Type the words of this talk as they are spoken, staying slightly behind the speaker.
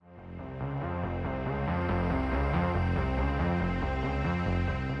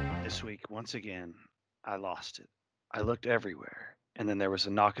This week, once again, I lost it. I looked everywhere, and then there was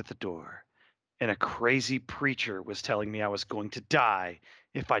a knock at the door, and a crazy preacher was telling me I was going to die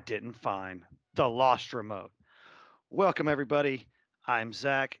if I didn't find the lost remote. Welcome, everybody. I'm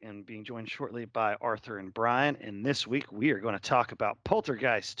Zach, and being joined shortly by Arthur and Brian. And this week, we are going to talk about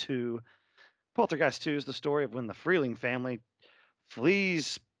Poltergeist 2. Poltergeist 2 is the story of when the Freeling family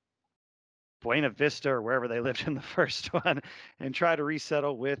flees Buena Vista or wherever they lived in the first one and try to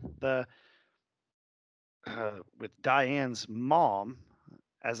resettle with Diane's mom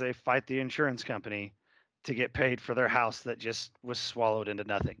as they fight the insurance company to get paid for their house that just was swallowed into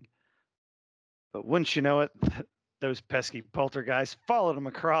nothing. But wouldn't you know it, those pesky poltergeists followed them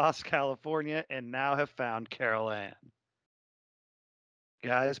across California and now have found Carol Ann.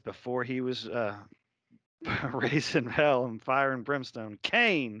 Guys, before he was raising hell and fire and brimstone,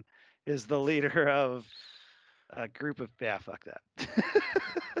 Kane is the leader of a group of fuck that.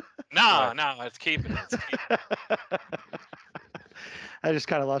 No, let's keep it. Let's keep it. I just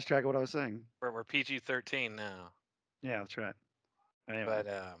kind of lost track of what I was saying. We're PG-13 now. Yeah, that's right. Anyway.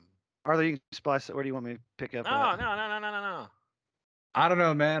 But Arthur, you can splice it. Where do you want me to pick up? No. I don't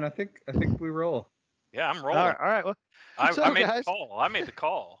know, man. I think we roll. Yeah, I'm rolling. All right. Well, I made the call. I made the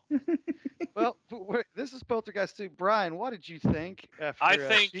call. Well, this is Poltergeist 2. Brian, what did you think? I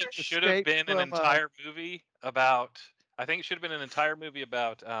think it should have been an entire movie about. I think it should have been an entire movie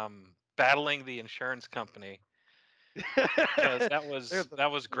about battling the insurance company. Because that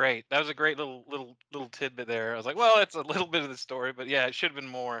was great. That was a great little tidbit there. I was like, well, it's a little bit of the story, but yeah, it should have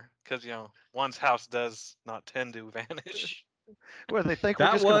been more because one's house does not tend to vanish. What do they think?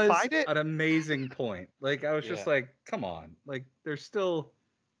 We're just gonna find it? An amazing point. Like I was just like, come on. Like there's still.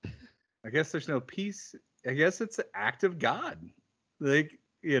 I guess there's no peace. I guess it's an act of God. Like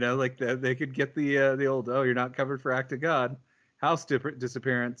like they could get the old you're not covered for act of God, house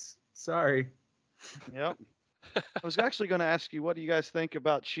disappearance. Sorry. Yep. I was actually going to ask you, what do you guys think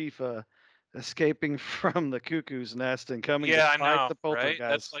about Chief escaping from the cuckoo's nest and coming to fight the poltergeist? Right?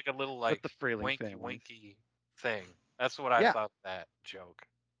 That's like a little like the Freeling family. Winky thing. That's what I thought of that joke.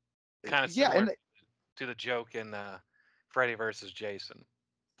 Kind of similar to the joke in Freddy versus Jason.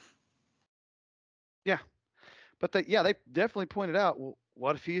 Yeah, but they definitely pointed out. Well,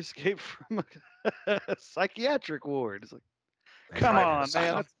 what if he escaped from a psychiatric ward? It's like, come on,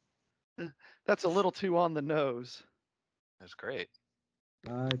 man. That's a little too on the nose. That's great.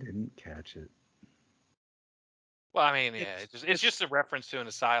 I didn't catch it. Well, I mean, yeah, it's just a reference to an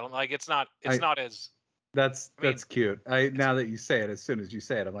asylum. Like it's not as. That's cute. Now that you say it, as soon as you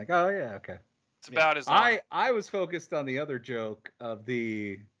say it, I'm like, oh yeah, okay. It's about as. I was focused on the other joke of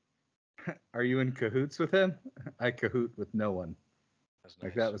the. Are you in cahoots with him? I cahoot with no one. Nice.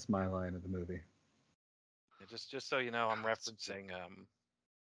 Like that was my line of the movie. Yeah, just so you know, I'm referencing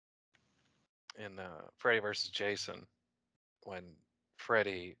in Freddy versus Jason, when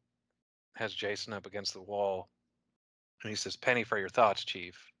Freddy has Jason up against the wall, and he says, "Penny for your thoughts,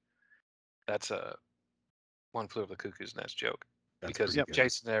 Chief." That's a One Flew Over the Cuckoo's Nest joke. That's because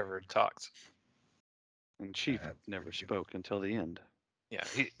Jason never talks. And Chief never spoke until the end. Yeah,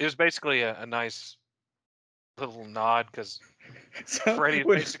 it was basically a nice little nod because Freddy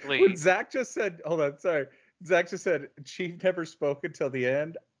basically. When Zach just said, hold on, sorry. Zach just said, Chief never spoke until the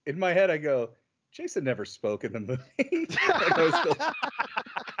end. In my head, I go, Jason never spoke in the movie.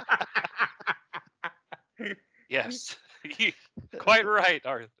 Yes, quite right,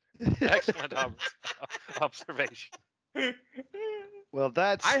 Arthur. Excellent observation. Well,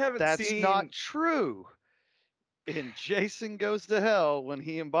 that's not true. In Jason Goes to Hell, when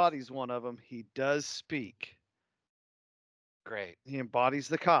he embodies one of them, he does speak. Great. He embodies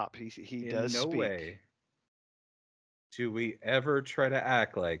the cop. He does speak. In no way do we ever try to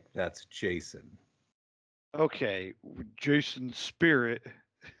act like that's Jason. Okay, Jason's spirit.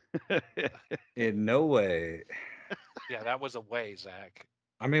 In no way. Yeah, that was a way, Zach.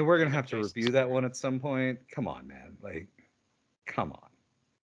 I mean, we're going to have to review that one at some point. Come on, man. Like, come on.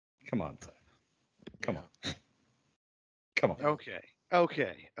 Come on. Come on. Come on. Okay.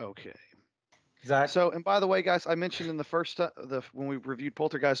 Zach. So, and by the way, guys, I mentioned in the first when we reviewed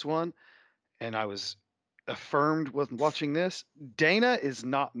Poltergeist 1, and I was affirmed with watching this, Dana is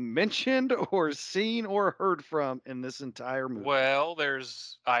not mentioned or seen or heard from in this entire movie. Well,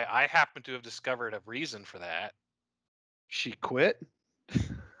 I happen to have discovered a reason for that. She quit.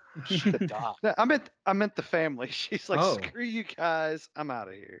 She died. I meant the family. She's like, screw you guys, I'm out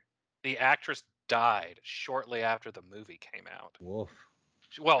of here. The actress died shortly after the movie came out. Wolf.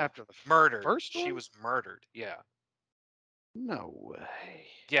 Well, after the murdered. First one? She was murdered. Yeah. No way.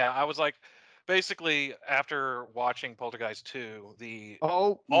 Yeah, I was like, basically after watching Poltergeist 2, the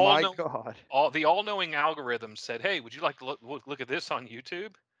God, all-knowing algorithm said, "Hey, would you like to look at this on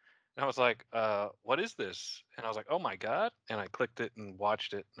YouTube?" And I was like, what is this? And I was like, oh my God. And I clicked it and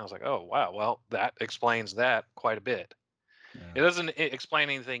watched it. And I was like, oh, wow. Well, that explains that quite a bit. Yeah. It doesn't explain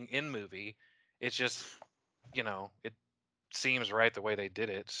anything in movie. It's just, it seems right the way they did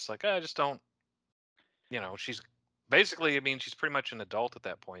it. It's just like, I just don't, she's basically, she's pretty much an adult at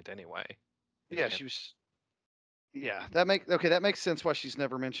that point anyway. Yeah, she was. Yeah, that makes sense why she's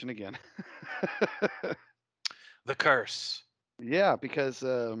never mentioned again. The curse. Yeah, because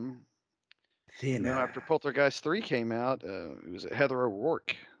after Poltergeist 3 came out, it was Heather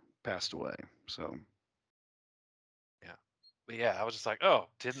O'Rourke passed away. So yeah, but yeah, I was just like, oh,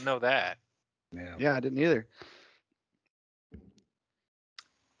 didn't know that. Yeah, I didn't either.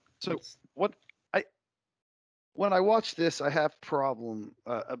 So when I watch this, I have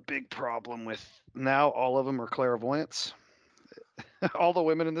a big problem with now all of them are clairvoyants. All the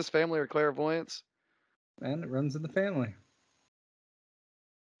women in this family are clairvoyants. And it runs in the family.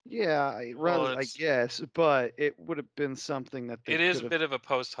 Yeah, it runs, I guess, but it would have been something that it is a bit of a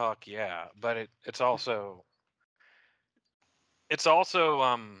post hoc, yeah, but it's also it's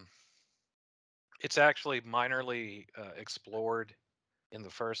actually minorly explored in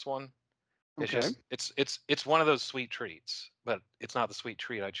the first one. It's okay. just it's one of those sweet treats, but it's not the sweet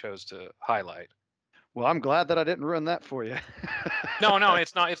treat I chose to highlight. Well, I'm glad that I didn't ruin that for you. No,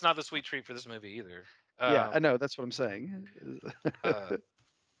 it's not the sweet treat for this movie either. Yeah, I know, that's what I'm saying.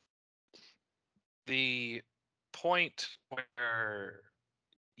 The point where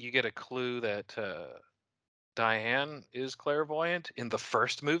you get a clue that Diane is clairvoyant in the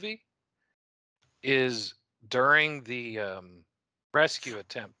first movie is during the rescue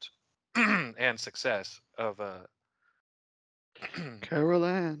attempt and success of Carol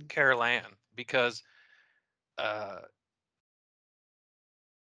Ann, because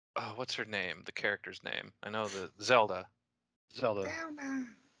what's her name? The character's name? I know Zelda.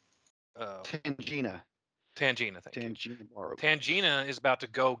 Tangina. Tangina, thank you. Tangina is about to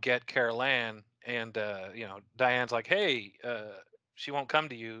go get Carol Ann, and Diane's like, "Hey, she won't come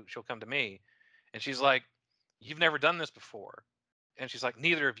to you; she'll come to me." And she's like, "You've never done this before," and she's like,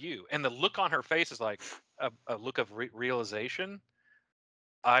 "Neither of you." And the look on her face is like a look of realization.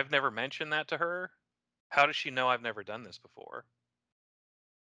 I've never mentioned that to her. How does she know I've never done this before?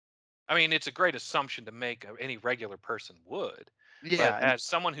 I mean, it's a great assumption to make. Any regular person would. Yeah, but as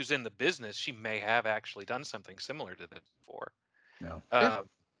someone who's in the business, she may have actually done something similar to this before. No.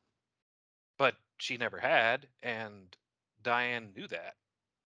 But she never had, and Diane knew that.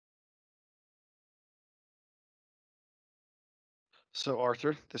 So,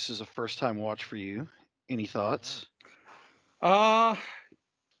 Arthur, this is a first-time watch for you. Any thoughts? A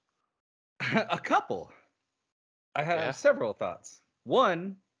couple. I have several thoughts.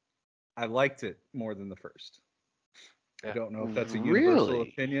 One, I liked it more than the first. I don't know if that's a universal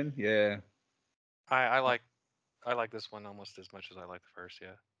opinion. Yeah. I like this one almost as much as I like the first.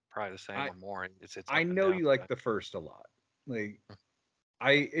 Yeah, probably the same or more. I know you like the first a lot. Like,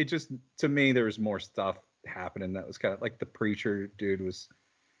 it just, to me, there was more stuff happening that was kind of like the preacher dude was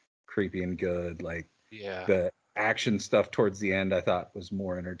creepy and good. Like, the action stuff towards the end I thought was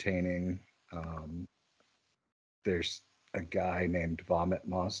more entertaining. There's a guy named Vomit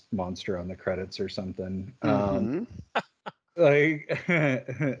Monster on the credits or something.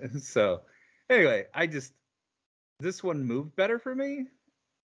 So anyway, this one moved better for me.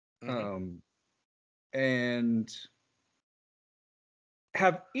 And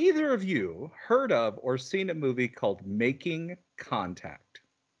have either of you heard of or seen a movie called Making Contact?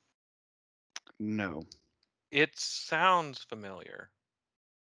 No. It sounds familiar.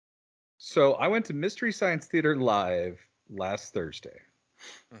 So I went to Mystery Science Theater Live last Thursday.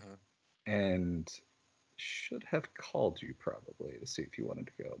 And should have called you probably to see if you wanted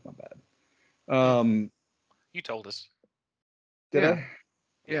to go. My bad. You told us. Did I?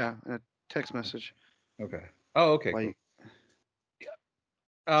 Yeah, a text message. Okay. Oh, okay. Cool. Yeah.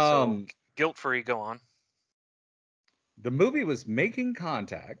 So, guilt-free, go on. The movie was Making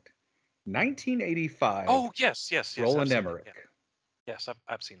Contact, 1985. Oh, yes. Roland Emmerich. Yeah. Yes,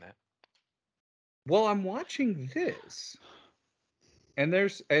 I've seen that. Well, I'm watching this, and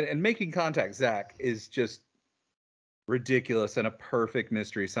and Making Contact, Zach, is just ridiculous and a perfect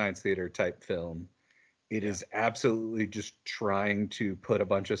Mystery Science Theater type film. It is absolutely just trying to put a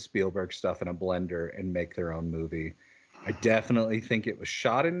bunch of Spielberg stuff in a blender and make their own movie. I definitely think it was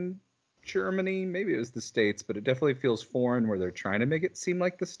shot in Germany. Maybe it was the States, but it definitely feels foreign where they're trying to make it seem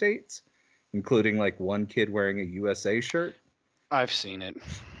like the States, including like one kid wearing a USA shirt. I've seen it.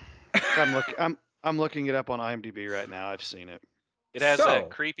 I'm looking it up on IMDb right now. I've seen it. It has that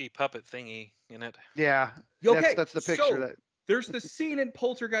creepy puppet thingy in it. Yeah. Okay, that's the picture so there's the scene in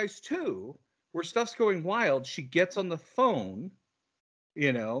Poltergeist 2 where stuff's going wild. She gets on the phone.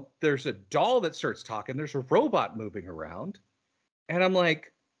 You know, there's a doll that starts talking. There's a robot moving around. And I'm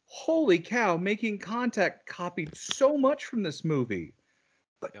like, holy cow, Making Contact copied so much from this movie.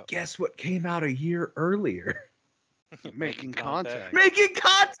 But guess what came out a year earlier? Making Contact. Making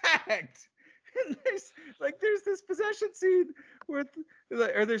Contact! And there's this possession scene where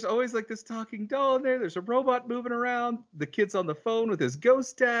there's always like this talking doll in there. There's a robot moving around. The kid's on the phone with his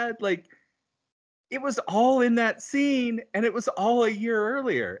ghost dad. Like, it was all in that scene, and it was all a year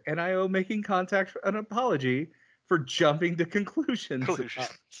earlier. And I owe Making Contact an apology for jumping to conclusions.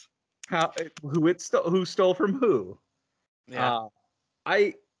 Who stole from who. Yeah.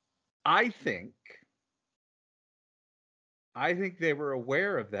 I think they were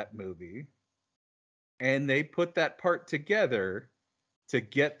aware of that movie, and they put that part together to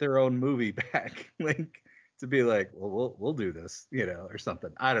get their own movie back, like to be like, well, we'll do this, you know, or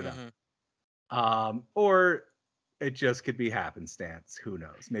something. I don't know. Or it just could be happenstance. Who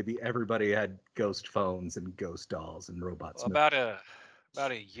knows? Maybe everybody had ghost phones and ghost dolls and robots. Well,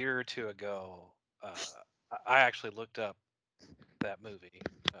 about a year or two ago, I actually looked up that movie,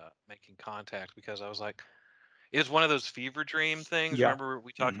 Making Contact, because I was like, it was one of those fever dream things. Yeah. Remember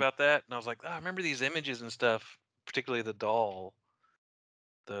we talked about that? And I was like, I remember these images and stuff, particularly the doll.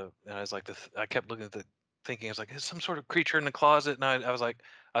 And I was like, I kept looking at thinking, I was like, is some sort of creature in the closet? And I was like,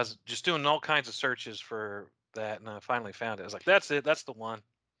 I was just doing all kinds of searches for that, and I finally found it. I was like, that's it. That's the one.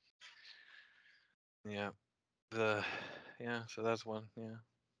 Yeah. So that's one. Yeah.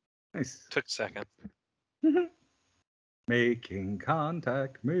 Nice. Took a second. Making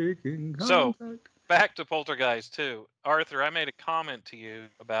contact. So back to Poltergeist 2. Arthur, I made a comment to you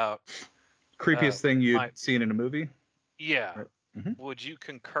about creepiest thing you'd seen in a movie. Yeah. Right. Mm-hmm. Would you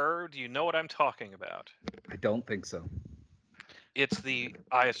concur? Do you know what I'm talking about? I don't think so. It's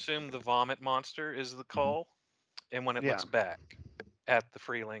I assume the vomit monster is the call, and when it looks back at the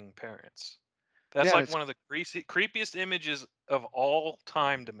Freeling parents. That's like one of the creepiest images of all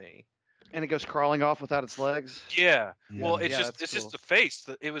time to me. And it goes crawling off without its legs. Yeah. Well, it's just the face.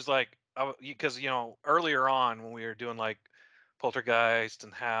 It was like, because earlier on when we were doing like Poltergeist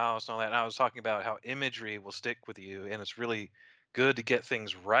and House and all that, and I was talking about how imagery will stick with you, and it's really good to get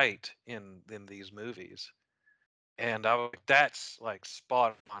things right in these movies. And I was like, that's like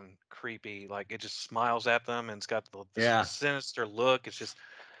spot on creepy. Like, it just smiles at them, and it's got the sinister look. It's just.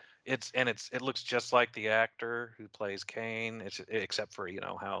 It looks just like the actor who plays Kane. Except for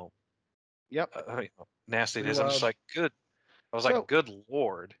how nasty it is. I'm just like, good. I was like, good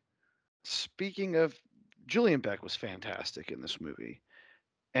Lord. Speaking of, Julian Beck was fantastic in this movie,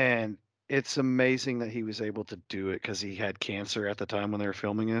 and it's amazing that he was able to do it because he had cancer at the time when they were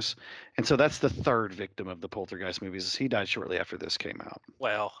filming this, and so that's the third victim of the Poltergeist movies. He died shortly after this came out.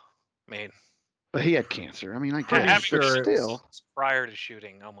 Well, I mean. But he had cancer. I mean, I guess, but still. Prior to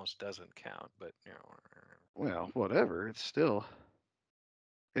shooting almost doesn't count, but Well, whatever. It's still.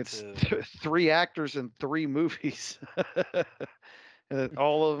 It's 3 actors in 3 movies.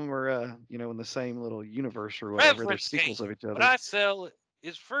 All of them are, in the same little universe or whatever. They're sequels of each other. What I sell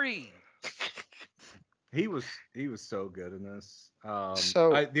is free. He was so good in this.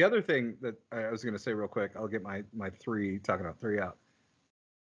 The other thing that I was going to say real quick, I'll get my talking about 3 out.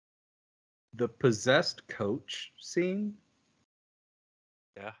 The possessed coach scene.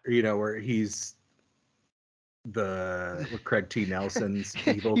 Yeah. Where he's Craig T. Nelson's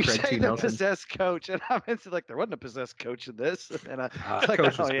evil you Craig say T. the Nelson. Possessed coach, and I'm like, there wasn't a possessed coach in this. And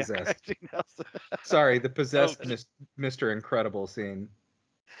coach was possessed. Sorry, the possessed Mr. Incredible scene.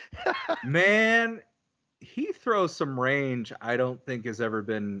 Man, he throws some range I don't think has ever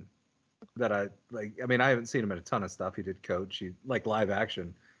been that I like. I mean, I haven't seen him in a ton of stuff. He did Coach. He like live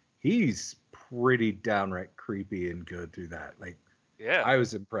action. He's pretty downright creepy and good through that. Like, yeah, I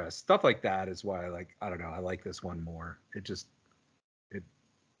was impressed. Stuff like that is why I don't know. I like this one more.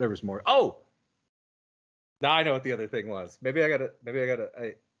 There was more. Oh, now I know what the other thing was. I don't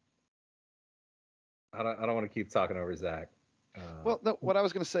want to keep talking over Zach. What I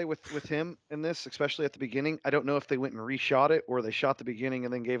was going to say with him in this, especially at the beginning, I don't know if they went and reshot it or they shot the beginning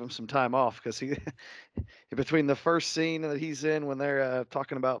and then gave him some time off, because he between the first scene that he's in when they're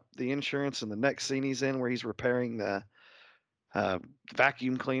talking about the insurance and the next scene he's in where he's repairing the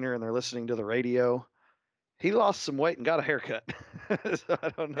vacuum cleaner and they're listening to the radio, he lost some weight and got a haircut. So I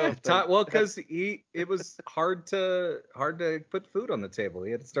don't know. Because it was hard to put food on the table.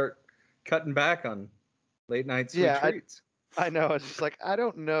 He had to start cutting back on late night sweet treats. I know. It's just like I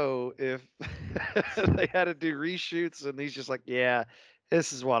don't know if they had to do reshoots, and he's just like, yeah,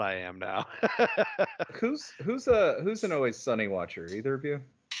 this is what I am now. Who's an Always Sunny watcher? Either of you?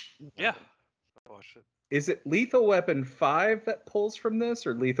 Yeah, I watched it. Is it Lethal Weapon 5 that pulls from this,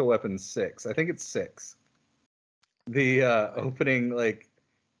 or Lethal Weapon 6? I think it's 6. The opening, like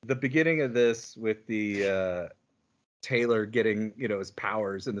the beginning of this with the Taylor getting, his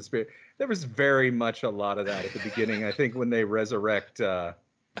powers in the spirit. There was very much a lot of that at the beginning. I think when they resurrect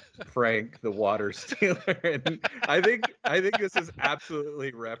Frank, the water stealer, and I think this is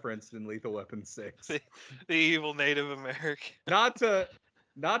absolutely referenced in Lethal Weapon 6. The evil Native American. Not to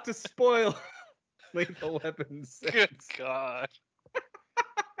spoil Lethal Weapon 6. Good God.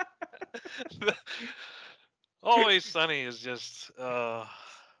 Always Sunny is just Hey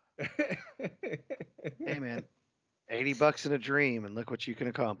man, $80 in a dream, and look what you can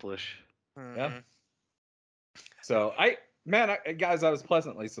accomplish. Yeah. So guys, I was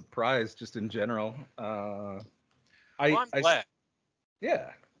pleasantly surprised just in general. I'm glad.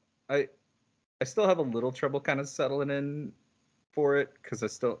 Yeah, I still have a little trouble kind of settling in for it because I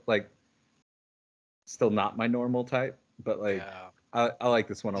still not my normal type, but I like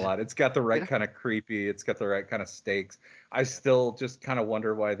this one a lot. It's got the right kind of creepy. It's got the right kind of stakes. I still just kind of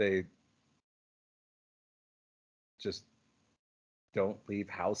wonder why they just don't leave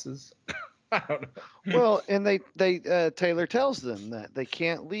houses. I don't know. Well, and Taylor tells them that they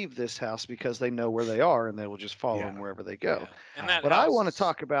can't leave this house because they know where they are, and they will just follow them wherever they go. Yeah. And what I want to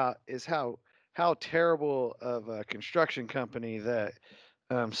talk about is how terrible of a construction company that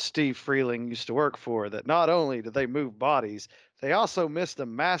Steve Freeling used to work for. That not only did they move bodies, they also missed a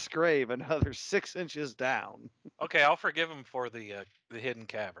mass grave another 6 inches down. Okay, I'll forgive them for the hidden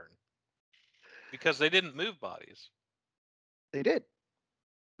cavern because they didn't move bodies. They did.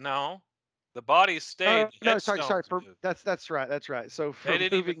 No. The bodies stayed. No, sorry. That's right. That's right. So for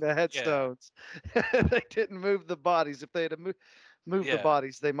moving the headstones, they didn't move the bodies. If they had moved the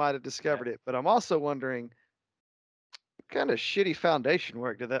bodies, they might have discovered it. But I'm also wondering, what kind of shitty foundation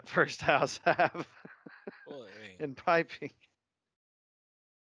work did that first house have in piping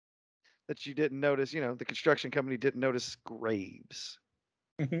that you didn't notice? The construction company didn't notice graves.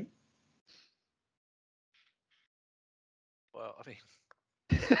 Mm-hmm. Well, I mean.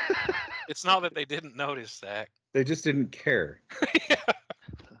 It's not that they didn't notice that. They just didn't care.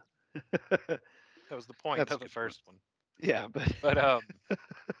 That was the point of the first one. Yeah, but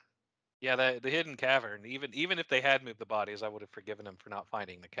yeah, the hidden cavern. Even if they had moved the bodies, I would have forgiven them for not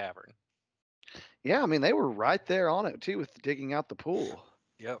finding the cavern. Yeah, I mean they were right there on it too with digging out the pool.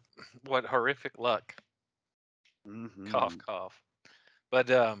 Yep. What horrific luck. Mm-hmm. Cough, cough. But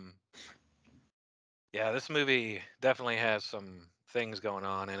yeah, this movie definitely has some things going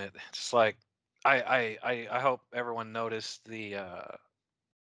on in it. It's like I hope everyone noticed the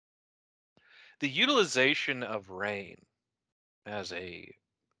utilization of rain as a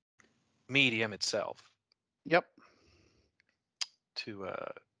medium itself. Yep.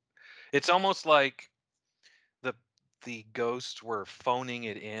 It's almost like the ghosts were phoning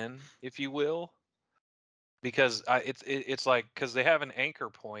it in, if you will, because it's like because they have an anchor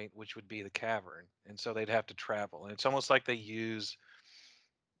point, which would be the cavern, and so they'd have to travel, and it's almost like they use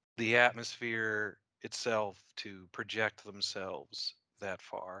the atmosphere itself to project themselves that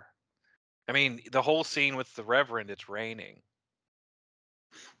far. I mean, the whole scene with the Reverend, it's raining.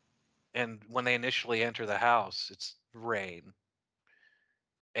 And when they initially enter the house, it's rain.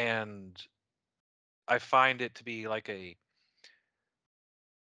 And I find it to be like a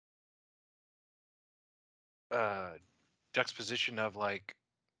juxtaposition of like,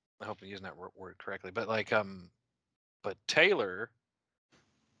 I hope I'm using that word correctly, but like but Taylor,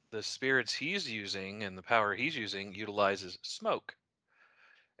 the spirits he's using and the power he's using utilizes smoke.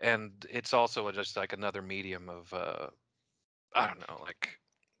 And it's also just like another medium of I don't know, like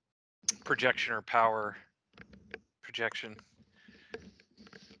projection or power, projection,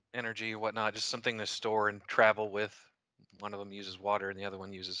 energy, whatnot, just something to store and travel with. One of them uses water and the other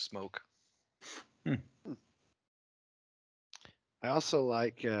one uses smoke. I also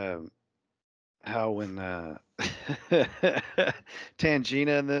like how when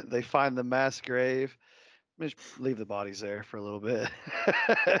Tangina and they find the mass grave, just leave the bodies there for a little bit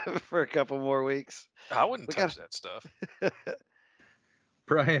for a couple more weeks. I wouldn't touch that stuff.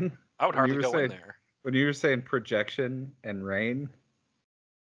 Brian, I would hardly go in there. When you were saying projection and rain,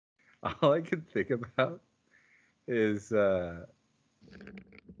 all I could think about is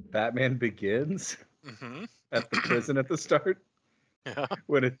Batman Begins at the prison at the start. Yeah.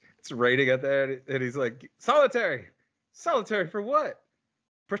 When it's raining out there and he's like, solitary for what?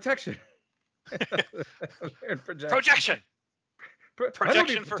 Protection. Projection.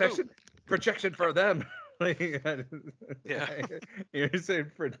 Protection for protection. Protection for them. Yeah. You're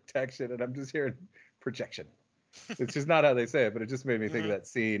saying protection, and I'm just hearing projection. It's just not how they say it, but it just made me think of that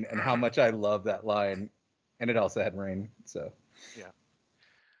scene and how much I love that line. And it also had rain, so yeah.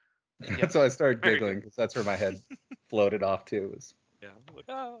 That's why I started giggling, because that's where my head floated off to. Was Like,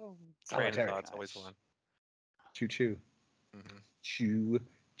 oh, train of solitary. thought's always fun. Choo choo. Mm-hmm. Choo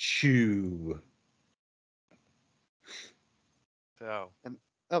choo. So, And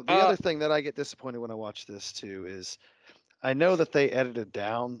the other thing that I get disappointed when I watch this too is I know that they edited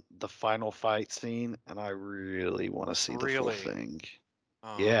down the final fight scene, and I really want to see the full thing.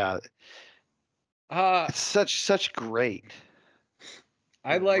 Yeah, it's such great.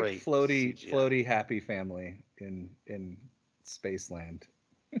 I like floaty happy family in Spaceland.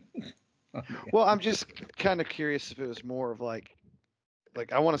 Well, I'm just kind of curious if it was more of like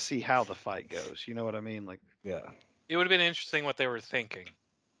I want to see how the fight goes. You know what I mean? Like, yeah, it would have been interesting what they were thinking.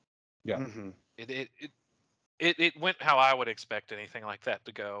 Yeah, it went how I would expect anything like that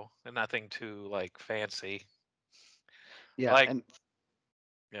to go, and nothing too like fancy. Yeah, like, and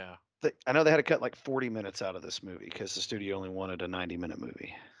yeah, I know they had to cut like 40 minutes out of this movie because the studio only wanted a 90-minute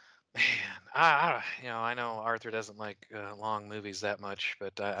movie. Man, I know Arthur doesn't like long movies that much,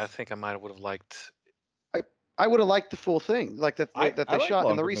 but I think I might would have liked. I would have liked the full thing, like that they like shot.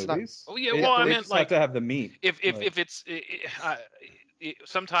 And the reason movies. Oh yeah, well, I meant like have to have the meat. If it's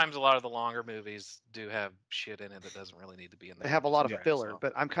sometimes a lot of the longer movies do have shit in it that doesn't really need to be in there. They have a lot of filler,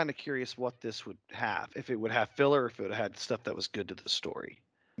 but I'm kind of curious what this would have. If it would have filler, or if it would have had stuff that was good to the story.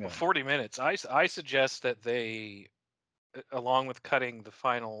 Well, 40 minutes. I suggest that they, along with cutting the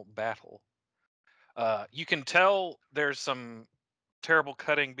final battle, you can tell there's some terrible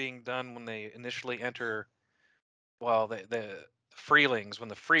cutting being done when they initially enter. Well, the Freelings, when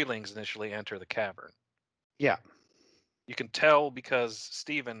the Freelings initially enter the cavern. Yeah. You can tell because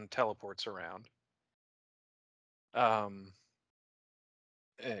Steven teleports around.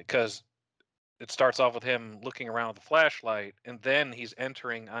 Because it starts off with him looking around with the flashlight, and then he's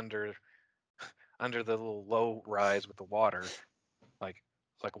entering under the little low rise with the water. Like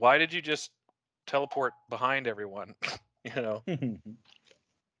why did you just teleport behind everyone?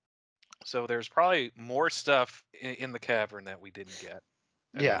 So there's probably more stuff in the cavern that we didn't get.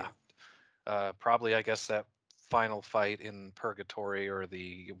 Probably, I guess, that final fight in Purgatory or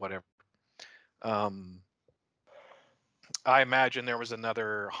the whatever. I imagine there was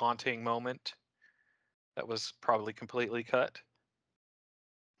another haunting moment that was probably completely cut.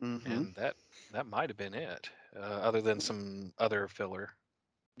 And that might have been it, other than some other filler.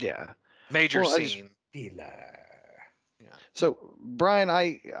 Yeah. Major scene. Yeah. So, Brian,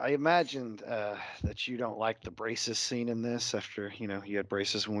 I imagined that you don't like the braces scene in this. After you had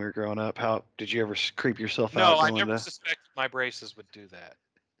braces when we were growing up. How did you ever creep yourself out? No, I never suspected my braces would do that.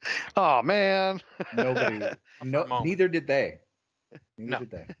 Oh man. Nobody. Neither did they. Neither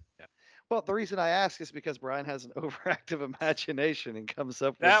did they. Yeah. Well, the reason I ask is because Brian has an overactive imagination and comes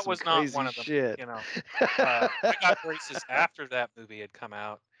up with that some was crazy not one of them. Shit. I got braces after that movie had come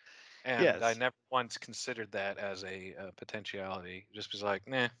out, and Yes. I never once considered that as a potentiality. Just was like,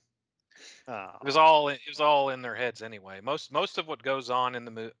 nah. It was all in their heads anyway. Most of what goes on in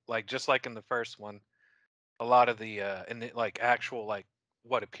the movie, like just like in the first one, a lot of the actual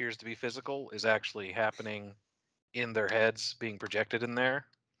what appears to be physical is actually happening in their heads, being projected in there.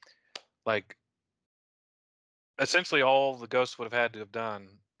 Like, essentially all the ghosts would have had to have done,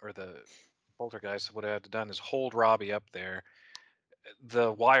 or the poltergeist would have had to done, is hold Robbie up there.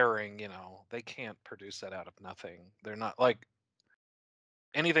 The wiring, they can't produce that out of nothing. They're not like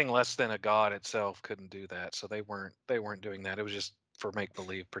anything less than a god itself couldn't do that. So they weren't doing that. It was just for make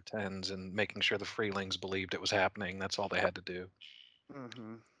believe, pretends, and making sure the Freelings believed it was happening. That's all they had to do.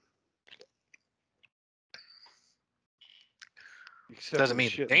 Mm-hmm. Doesn't mean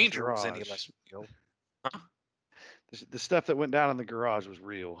the danger was any less real. Huh? The stuff that went down in the garage was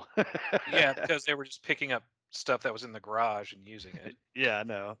real. Yeah, because they were just picking up stuff that was in the garage and using it. Yeah, I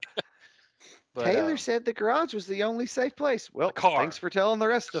know. But, Taylor said the garage was the only safe place. Well, car. Thanks for telling the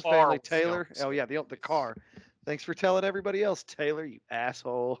rest of the family, Taylor. Oh yeah, the car. Thanks for telling everybody else, Taylor, you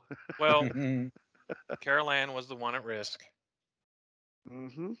asshole. Well, Carol Ann was the one at risk.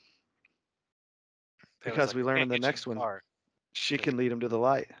 Mm-hmm. Because we learn in the next one, she can lead him to the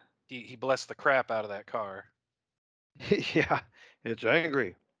light. He blessed the crap out of that car. Yeah, it's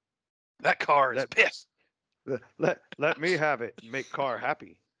angry. That car is pissed. Let me have it. Make car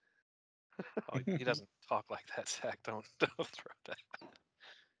happy. Oh, he doesn't talk like that, Zach. Don't throw that.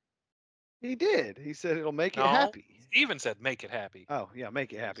 He did. He said it'll make it happy. Steven said make it happy. Oh, yeah,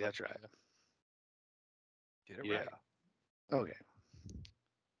 make it happy. That's right. Get it right. Okay.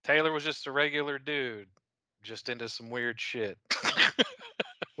 Taylor was just a regular dude, just into some weird shit.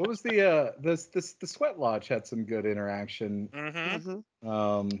 What was the Sweat Lodge had some good interaction.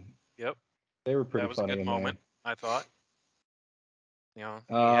 Yep. They were pretty funny. That was funny a good moment, I thought. You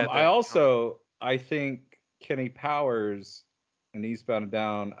know, I think Kenny Powers and Eastbound and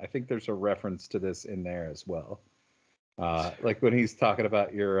Down, I think there's a reference to this in there as well. Like when he's talking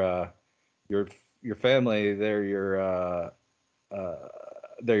about your family, they're your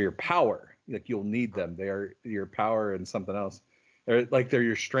power. Like you'll need them. They are your power and something else. They're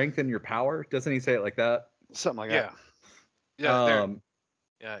your strength and your power. Doesn't he say it like that? Something like that. Yeah.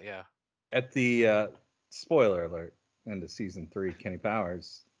 Yeah. At the spoiler alert into season 3, Kenny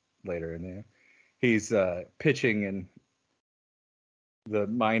Powers later in there, he's pitching in the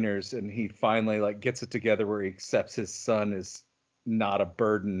minors, and he finally like gets it together where he accepts his son is not a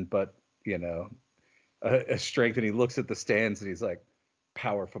burden, but you know, a strength. And he looks at the stands and he's like,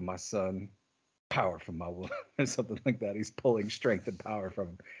 power from my son, power from my woman, or something like that. He's pulling strength and power from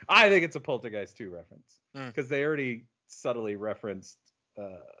him. I think it's a Poltergeist 2 reference because they already subtly referenced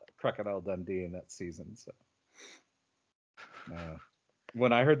Crocodile Dundee in that season. So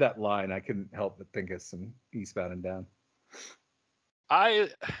when I heard that line, I couldn't help but think of some Eastbound and Down. I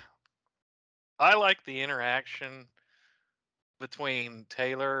like the interaction between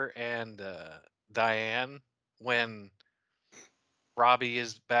Taylor and Diane when Robbie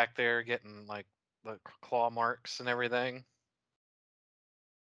is back there getting like the claw marks and everything. I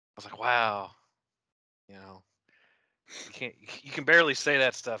was like, wow, you know, you can barely say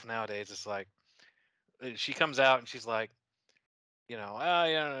that stuff nowadays. It's like she comes out and she's like, you know,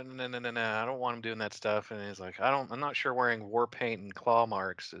 yeah, no, I don't want him doing that stuff. And he's like, I'm not sure wearing war paint and claw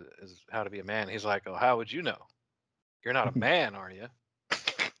marks is how to be a man. He's like, oh, how would you know? You're not a man, are you?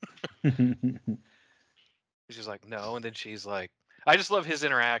 She's like, no. And then she's like, I just love his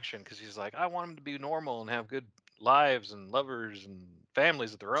interaction because she's like, I want him to be normal and have good lives and lovers and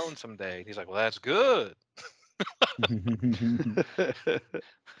families of their own someday. And he's like, well, that's good.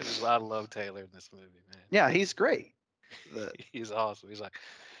 I love Taylor in this movie, man. Yeah, he's great. He's awesome. He's like,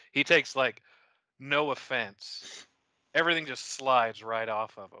 he takes like no offense. Everything just slides right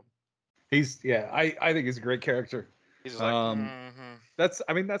off of him. I think he's a great character. He's like, that's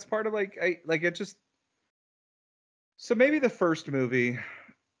part of it just. So maybe the first movie,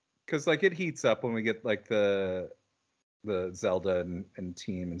 because like it heats up when we get like the Zelda and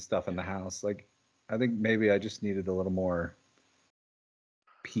team and stuff in the house. Like, I think maybe I just needed a little more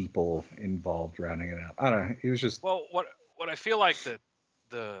people involved rounding it out. I don't know. It was just what I feel like that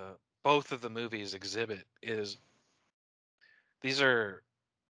the both of the movies exhibit is these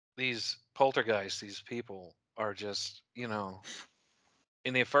poltergeists, these people are just, you know,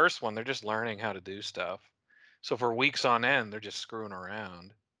 in the first one they're just learning how to do stuff. So for weeks on end they're just screwing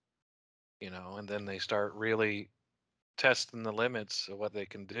around, you know, and then they start really testing the limits of what they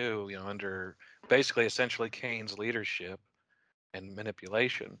can do, you know, under basically essentially Kane's leadership and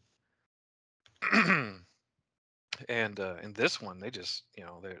manipulation. And in this one, they just, you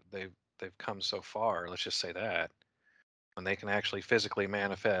know, they've come so far. Let's just say that, and they can actually physically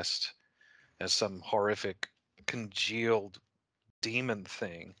manifest as some horrific, congealed demon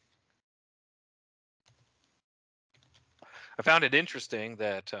thing. I found it interesting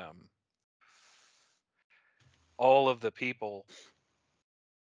that all of the people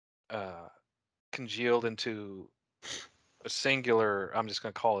congealed into a singular, I'm just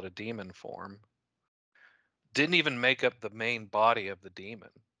going to call it a demon form, didn't even make up the main body of the demon.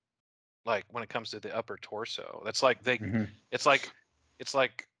 Like when it comes to the upper torso, that's like it's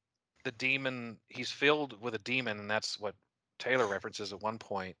like the demon, he's filled with a demon, and that's what Taylor references at one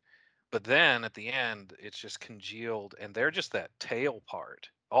point. But then at the end, it's just congealed, and they're just that tail part.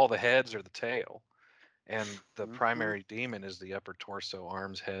 All the heads are the tail, and the primary demon is the upper torso,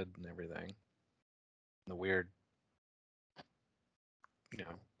 arms, head, and everything. The weird, you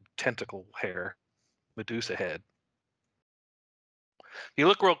know, tentacle hair, Medusa head. You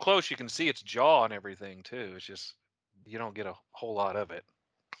look real close, you can see its jaw and everything too. It's just you don't get a whole lot of it.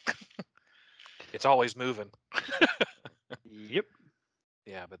 It's always moving. Yep.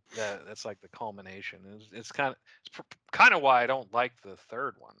 Yeah, but that's like the culmination. It's kind of why I don't like the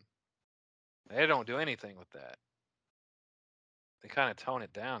third one. They don't do anything with that. They kind of tone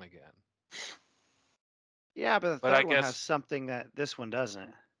it down again. Yeah, but the third one has something that this one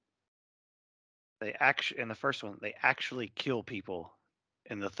doesn't. They in the first one, they actually kill people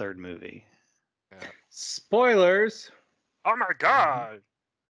in the third movie. Yeah. Spoilers. Oh my god.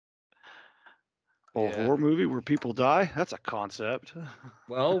 A horror movie where people die? That's a concept.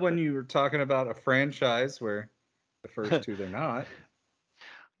 Well, when you were talking about a franchise where the first two they're not.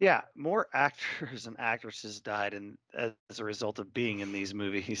 Yeah, more actors and actresses died as a result of being in these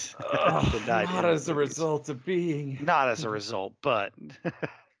movies than died not in as the a movies. result of being. Not as a result, but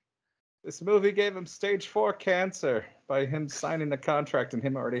This movie gave him stage 4 cancer by him signing the contract and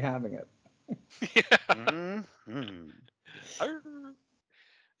him already having it. Yeah. Mhm.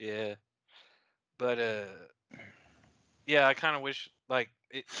 Yeah. But yeah, I kind of wish like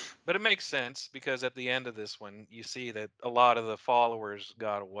it, but it makes sense because at the end of this one, you see that a lot of the followers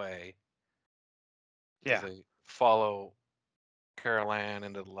got away because Yeah. they follow Carol Ann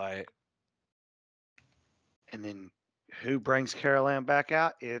into the light. And then who brings Carol Ann back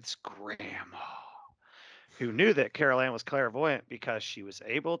out? It's Grandma, who knew that Carol Ann was clairvoyant because she was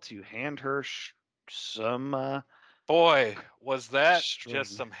able to hand her some Boy, was that just string.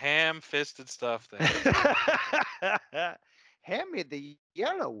 some ham-fisted stuff there. Hand me the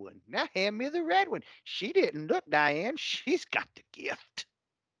yellow one. Now hand me the red one. She didn't look, Diane. She's got the gift.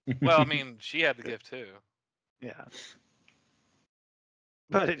 Well, I mean, she had the gift too. Yeah.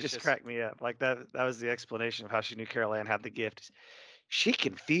 But it It's just just cracked me up. Like that was the explanation of how she knew Carol Ann had the gift. She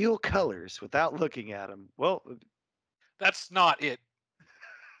can feel colors without looking at them. Well, that's not it,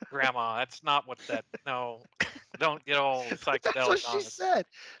 Grandma. That's not what that. No, don't get all that's psychedelic what on she us. said.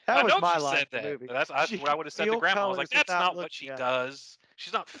 That I was know my she line said in the that, movie. but that's She what I can would have said to feel Grandma. I was like, colors "That's without not what looking she at 'em. does.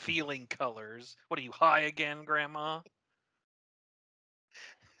 She's not feeling colors. What are you high again, Grandma?"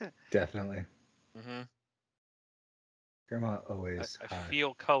 Definitely. Mm-hmm. Grandma always I high.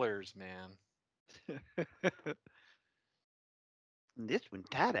 feel colors, man. This one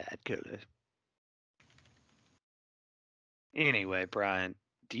tie-dyed color. Anyway, Brian,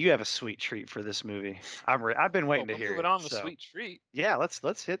 do you have a sweet treat for this movie? I've been waiting to We're hear moving it. on the So sweet treat. yeah, let's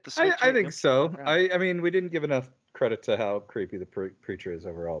hit the sweet treat. I think so. Yeah. I mean, we didn't give enough credit to how creepy the preacher is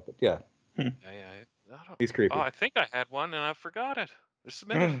overall, but yeah. Yeah. He's creepy. Oh, I think I had one and I forgot it. Just a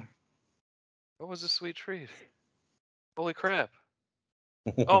minute. What was the sweet treat? Holy crap.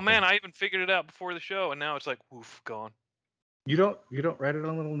 Oh man, I even figured it out before the show, and now it's like, woof, gone. You don't write it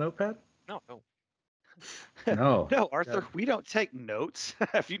on a little notepad? No. No. No, Arthur, we don't take notes.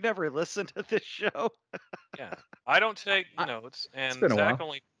 Have you never listened to this show? Yeah, I don't take I- notes, It's and been a Zach while.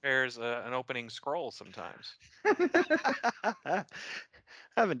 only prepares an opening scroll sometimes. I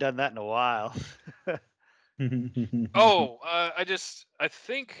haven't done that in a while. Oh, I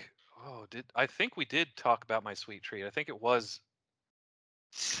think. Oh, I think we did talk about my sweet treat? I think it was.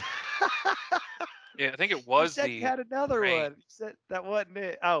 Yeah, I think it You was said you the had another rain. one. You said that wasn't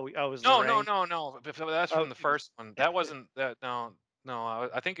it. Oh, it was No. Lorraine. That's Oh, from the first one. That wasn't that. No.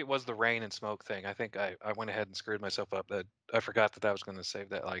 I think it was the rain and smoke thing. I think I went ahead and screwed myself up. That I forgot that I was going to save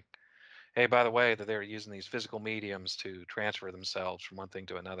that. Like, hey, by the way, that they're using these physical mediums to transfer themselves from one thing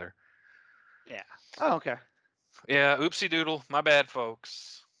to another. yeah. Oh, okay. Yeah, oopsie doodle. My bad,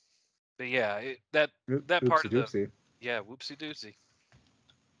 folks. But yeah, that part of the Oopsie-doopsie. yeah, whoopsie doopsie.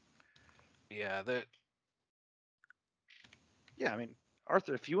 Yeah, that. Yeah, I mean,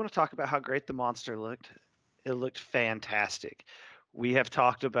 Arthur, if you want to talk about how great the monster looked, it looked fantastic. We have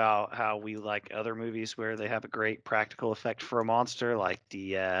talked about how we like other movies where they have a great practical effect for a monster, like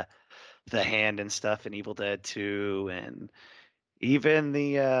the hand and stuff in Evil Dead 2, and even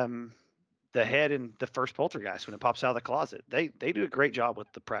the head in the first Poltergeist when it pops out of the closet. They do a great job with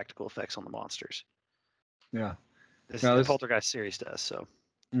the practical effects on the monsters. Yeah. The Poltergeist series does so.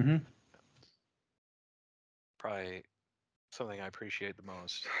 Mm-hmm. Probably something I appreciate the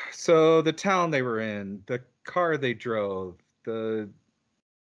most. So the town they were in, the car they drove,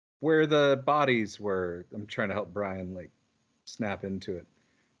 where the bodies were. I'm trying to help Brian like snap into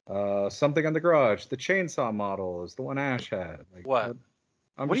it. Something on the garage. The chainsaw model is the one Ash had. Like What?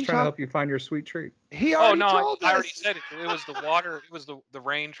 I'm What are just you trying to talking? help you find your sweet treat. He Oh already no, told I already us. said it. It was the water. It was the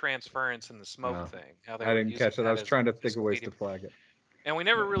rain transference and the smoke No, thing. How they I were didn't using catch it. I that was as a trying to think of physical ways medium. to flag it. And we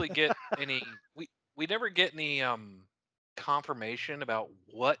never really get any. We never get any confirmation about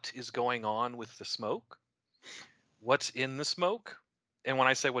what is going on with the smoke. What's in the smoke? And when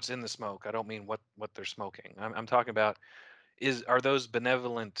I say what's in the smoke, I don't mean what they're smoking. I'm talking about are those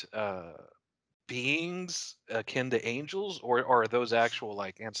benevolent beings akin to angels, or are those actual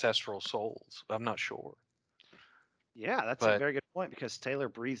like ancestral souls? I'm not sure. Yeah, that's a But very good point because Taylor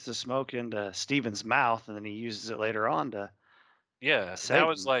breathes the smoke into Steven's mouth and then he uses it later on to yeah, that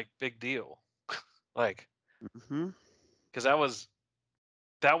was Satan. like big deal. Like, Hmm. because that was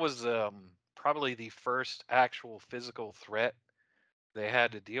probably the first actual physical threat they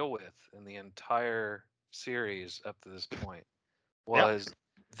had to deal with in the entire series up to this point. Yep. Was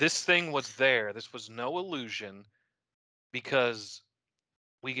this thing was there? This was no illusion, because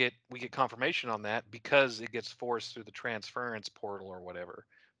we get confirmation on that because it gets forced through the transference portal or whatever.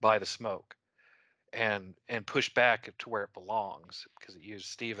 by the smoke and push back to where it belongs, because it used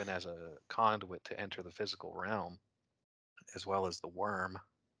Stephen as a conduit to enter the physical realm, as well as the worm.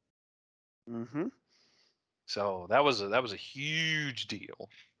 Mm-hmm. So that was a huge deal,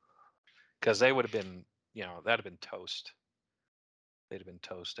 because they would have been, that'd have been toast. They'd have been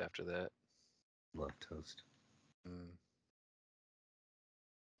toast after that. Love toast.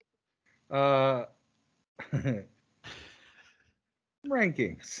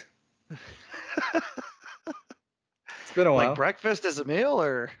 Rankings. It's been a while. Like breakfast as a meal,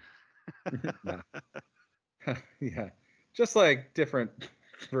 or yeah, just like different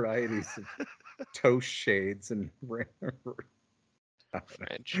varieties of toast shades and French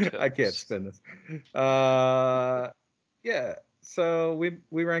I can't spin this. Yeah. So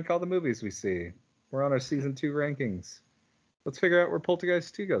we rank all the movies we see. We're on our season 2 rankings. Let's figure out where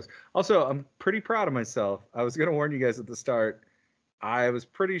Poltergeist 2 goes. Also, I'm pretty proud of myself. I was going to warn you guys at the start. I was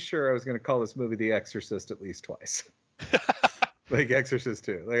pretty sure I was going to call this movie The Exorcist at least twice. Like Exorcist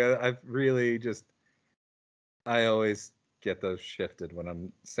 2. Like I've really just, I always get those shifted when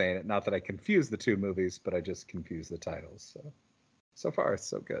I'm saying it. Not that I confuse the two movies, but I just confuse the titles. So far,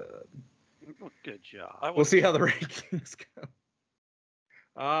 so good. Good job. We'll see how the rankings go.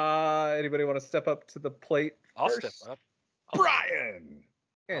 Anybody want to step up to the plate? I'll step up. Brian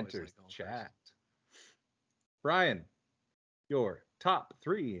enters the chat. Brian, your top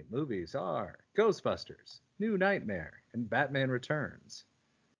 3 movies are Ghostbusters, New Nightmare, and Batman Returns.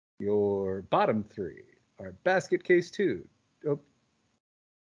 Your bottom 3 are Basket Case 2. Oh,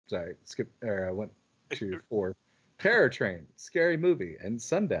 sorry, I went to 4. Terror Train, Scary Movie, and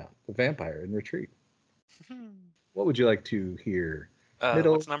Sundown, The Vampire in Retreat. What would you like to hear?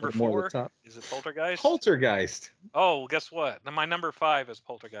 Middle, what's number 4? Top? Is it Poltergeist? Poltergeist. Oh, guess what? My number 5 is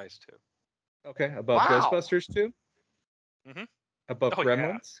Poltergeist 2. Okay, above Ghostbusters 2? Mm-hmm. Above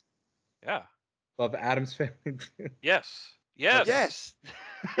Gremlins? Yeah. Above Addams Family 2? Yes.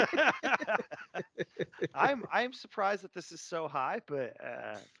 I'm surprised that this is so high, but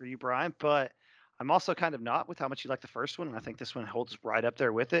for you, Brian. But I'm also kind of not with how much you like the first one, and I think this one holds right up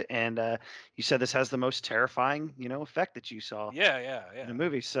there with it. And you said this has the most terrifying, effect that you saw. Yeah. In a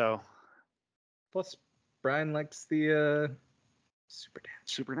movie. So. Plus, Brian likes the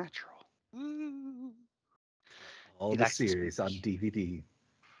Supernatural. All the series on DVD.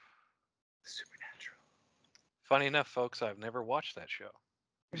 Supernatural. Funny enough, folks, I've never watched that show.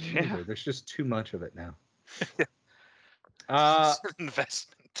 Yeah. There's just too much of it now.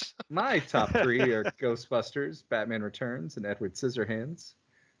 Investment. My top 3 are Ghostbusters, Batman Returns, and Edward Scissorhands.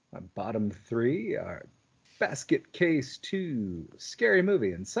 My bottom 3 are Basket Case 2, Scary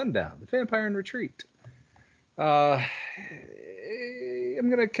Movie, and Sundown, The Vampire in Retreat. I'm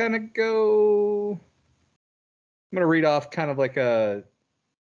gonna kind of go. I'm gonna read off kind of like a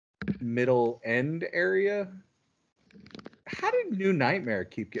middle end area. How did New Nightmare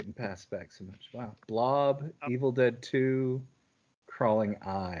keep getting passed back so much? Wow. Blob, Evil Dead 2, Crawling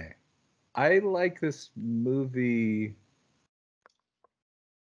Eye. I like this movie.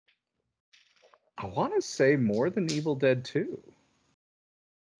 I want to say more than Evil Dead 2.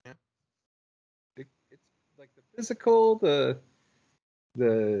 Yeah. It's like the physical,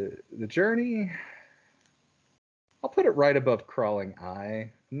 the journey. I'll put it right above Crawling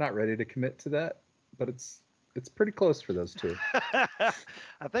Eye. I'm not ready to commit to that, but it's pretty close for those two. I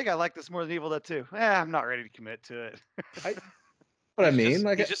think I like this more than Evil Dead 2. I'm not ready to commit to it.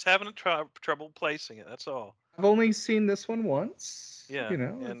 He's just having trouble placing it. That's all. I've only seen this one once. Yeah,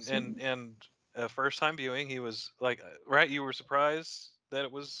 and first time viewing, he was like, right? You were surprised that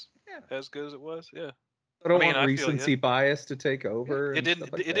it was as good as it was. Yeah. I don't want recency bias to take over. It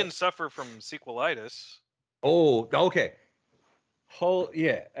didn't suffer from sequelitis. Oh, okay.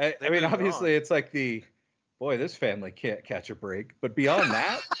 Yeah. I mean, obviously, it's like boy, this family can't catch a break. But beyond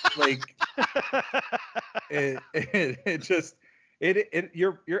that, like,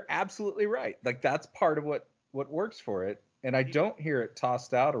 you're absolutely right. Like, that's part of what works for it. And I don't hear it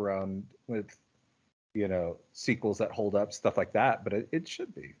tossed out around with, sequels that hold up, stuff like that. But it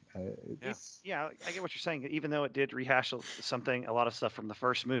should be. Yeah, I get what you're saying. Even though it did rehash a lot of stuff from the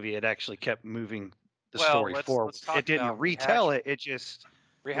first movie, it actually kept moving the story forward. It didn't retell it. It just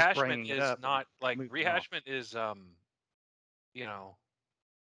rehashment is not like rehashment is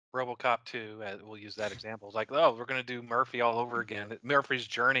RoboCop 2. We'll use that example. It's like, oh, we're gonna do Murphy all over again. Murphy's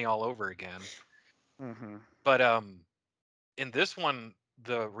journey all over again. Mm-hmm. But in this one,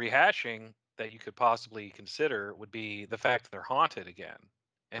 the rehashing that you could possibly consider would be the fact that they're haunted again,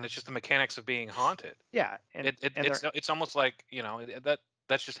 and it's just the mechanics of being haunted. Yeah, and it's almost like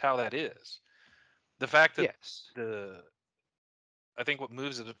that's just how that is. The fact that I think what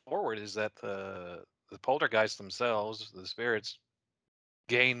moves it forward is that the poltergeists themselves, the spirits,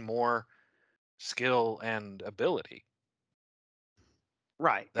 gain more skill and ability.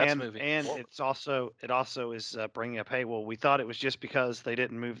 Right, That's and moving and forward. it also is bringing up, hey, well, we thought it was just because they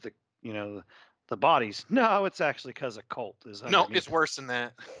didn't move the bodies. No, it's actually because a cult is No, underneath. it's worse than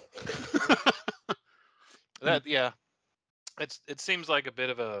that. Yeah, it seems like a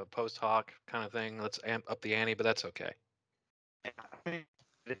bit of a post hoc kind of thing. Let's amp up the ante, but that's okay. The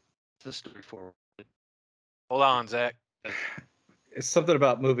story forward. Hold on, Zach. It's something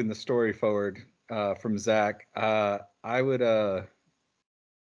about moving the story forward from Zach. I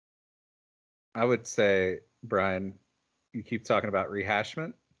would say, Brian, you keep talking about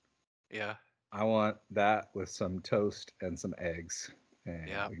rehashment. Yeah. I want that with some toast and some eggs. And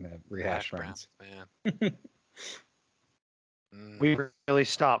yeah. We can have rehash browns. Man. We really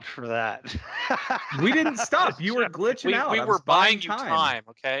stopped for that. We didn't stop. You were glitching out. We were buying you time.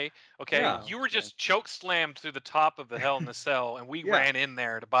 Okay. Yeah. You were just choke slammed through the top of the Hell in the Cell, and we ran in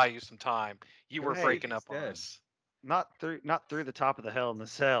there to buy you some time. You were breaking up on us. Not through the top of the Hell in the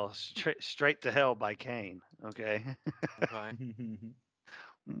Cell. Straight to hell by Kane. Okay. Okay.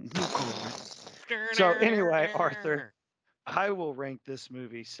 So anyway, Arthur, I will rank this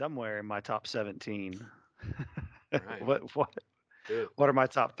movie somewhere in my top 17. Right. What are my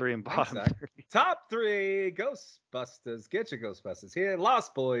top 3 and bottom 3? Top 3 Ghostbusters. Get your Ghostbusters here.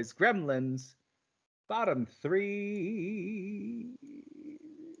 Lost Boys, Gremlins. Bottom 3.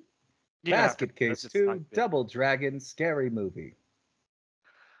 Basket Case 2, Double Dragon, Scary Movie.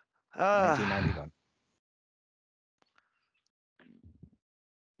 1991.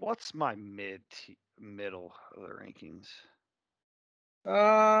 What's my middle of the rankings?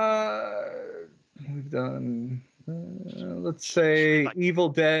 We've done, let's say, Evil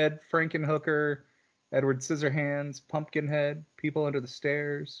Dead, Frankenhooker, Edward Scissorhands, Pumpkinhead, People Under the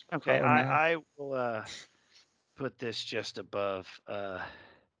Stairs. Okay, I will put this just above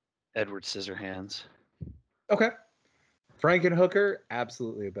Edward Scissorhands. Okay. Frankenhooker,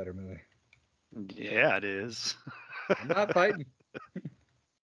 absolutely a better movie. Yeah, it is. I'm not fighting.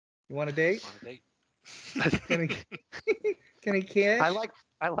 You want a date? Can he cash?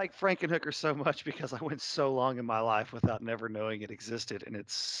 I like Frankenhooker so much because I went so long in my life without never knowing it existed, and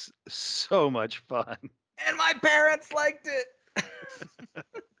it's so much fun. And my parents liked it.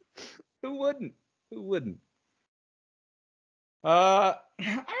 Who wouldn't? All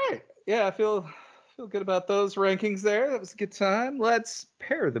right. Yeah, I feel good about those rankings there. That was a good time. Let's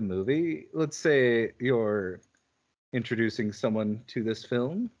pair the movie. Let's say you're introducing someone to this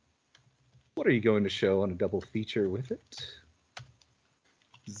film. What are you going to show on a double feature with it?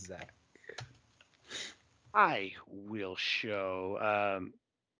 Zach. I will show.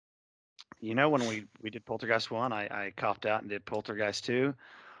 When we did Poltergeist 1, I coughed out and did Poltergeist 2.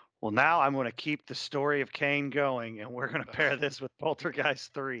 Well, now I'm going to keep the story of Kane going, and we're going to pair this with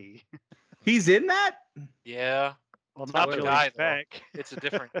Poltergeist 3. He's in that? Yeah. Well, not the guy, though. It's a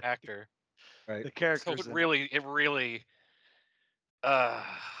different actor. Right. The character. So it really.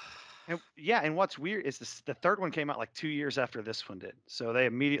 And what's weird is the third one came out like 2 years after this one did, so they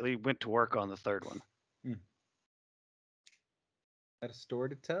immediately went to work on the third one. Had a story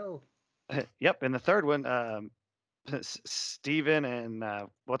to tell. Yep, in the third one, Steven and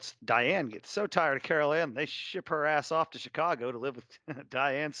what's Diane gets so tired of Carol Ann, they ship her ass off to Chicago to live with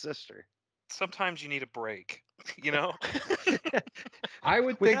Diane's sister. Sometimes you need a break, you know? I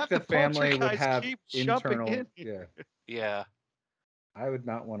would think the family would have internal. Yeah. I would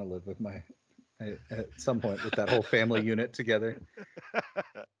not want to live with at some point with that whole family unit together.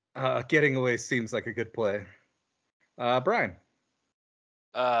 Getting Away seems like a good play. Brian.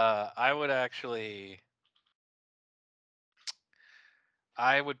 I would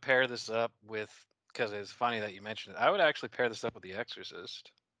pair this up with, because it's funny that you mentioned it, I would actually pair this up with The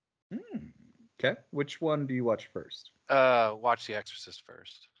Exorcist. Okay. Which one do you watch first? Watch The Exorcist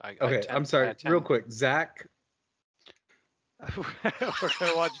first. I'm sorry. Real quick. Zach. We're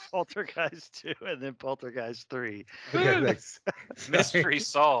going to watch Poltergeist 2 and then Poltergeist 3. Okay, thanks. Mystery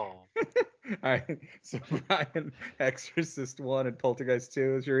solved. All right. So Brian, Exorcist 1 and Poltergeist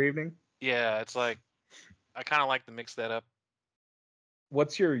 2 is your evening? Yeah, it's like, I kind of like to mix that up.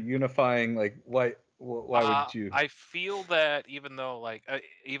 What's your unifying, like, why would you? I feel that even though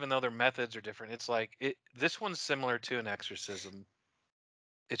their methods are different, it's like, this one's similar to an exorcism.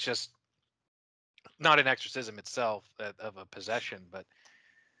 It's just not an exorcism itself of a possession, but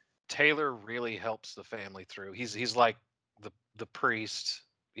Taylor really helps the family through. He's like the priest.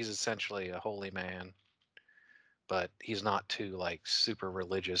 He's essentially a holy man, but he's not too like super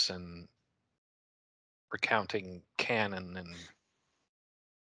religious and recounting canon and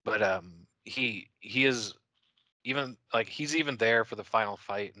But he is even like he's even there for the final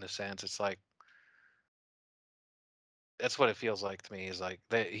fight in a sense. It's like that's what it feels like to me. Is like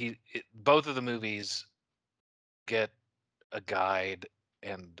both of the movies get a guide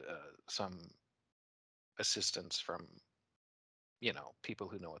and some assistance from people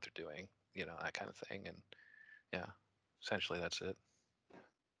who know what they're doing, that kind of thing. And yeah, essentially that's it.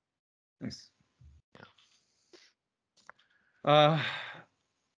 Nice. Yeah.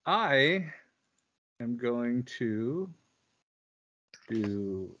 I am going to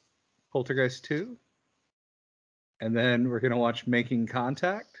do Poltergeist 2, and then we're going to watch Making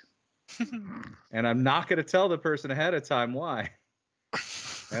Contact. And I'm not going to tell the person ahead of time why.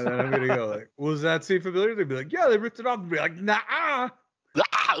 And then I'm going to go like, was that scene familiar? They'd be like, yeah, they ripped it off. And be like, nah. The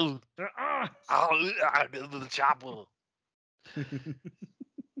chapel.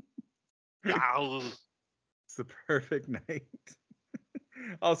 It's the perfect night.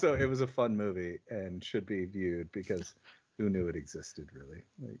 Also, it was a fun movie and should be viewed because who knew it existed, really?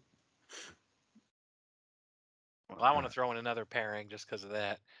 Like, well, I want to throw in another pairing just because of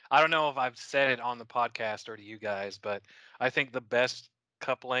that. I don't know if I've said it on the podcast or to you guys, but I think the best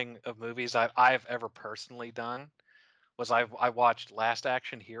coupling of movies I've ever personally done was I watched Last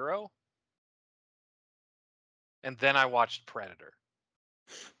Action Hero, and then I watched Predator.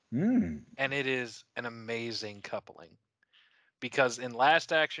 And it is an amazing coupling. Because in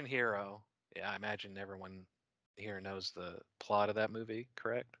Last Action Hero, I imagine everyone here knows the plot of that movie,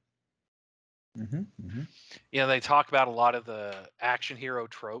 correct? They talk about a lot of the action hero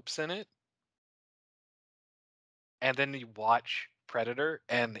tropes in it. And then you watch Predator,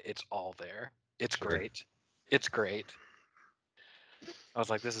 and it's all there. It's great. It's great. I was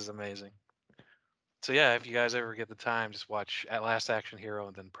like, this is amazing. So yeah, if you guys ever get the time, just watch At Last Action Hero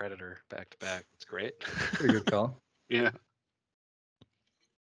and then Predator back to back. It's great. Pretty good call. Yeah.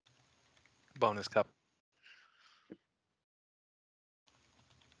 Bonus cup.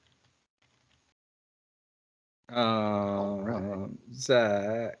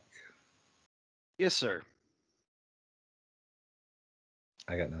 Zach. Yes, sir.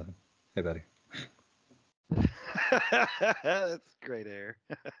 I got nothing. Hey, buddy. That's great air.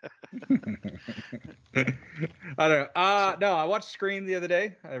 I don't know. No, I watched Scream the other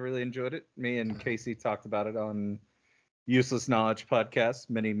day. I really enjoyed it. Me and Casey talked about it on Useless Knowledge podcast.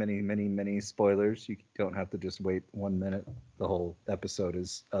 Many spoilers. You don't have to just wait 1 minute. The whole episode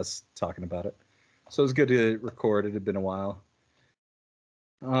is us talking about it. So it was good to record. It had been a while.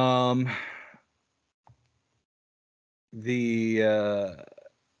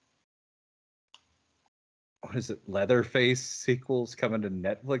 What is it? Leatherface sequel's coming to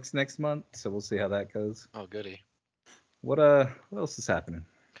Netflix next month, so we'll see how that goes. Oh, goody. What else is happening?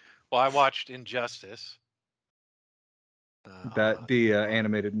 Well, I watched Injustice. The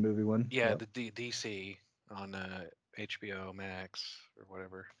animated movie one. Yeah, yep. The DC on HBO Max or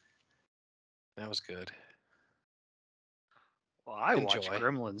whatever. That was good. Well, I watched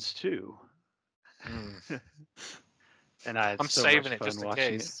Gremlins too. And I'm so saving it just in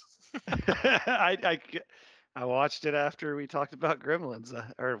case. I watched it after we talked about Gremlins,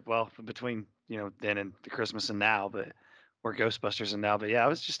 between then and the Christmas and now, or Ghostbusters and now. But yeah, I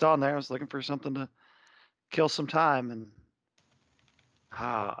was just on there. I was looking for something to kill some time, and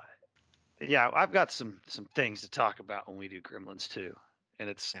I've got some things to talk about when we do Gremlins too, and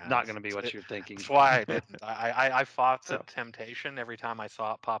it's not going to be what you're thinking. That's why I didn't. I fought the temptation every time I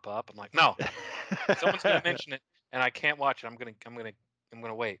saw it pop up. I'm like, no, someone's going to mention it, and I can't watch it. I'm gonna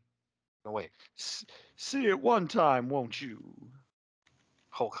wait. No, wait. See it one time, won't you?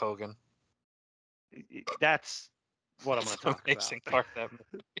 Hulk Hogan. That's what I'm going to talk about. Part of that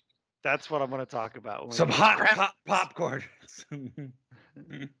movie. That's what I'm going to talk about. Some hot popcorn.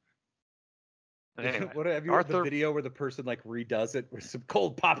 Anyway, what have you heard the video where the person like redoes it with some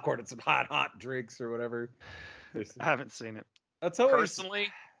cold popcorn and some hot drinks or whatever? I haven't seen it. That's always... Personally,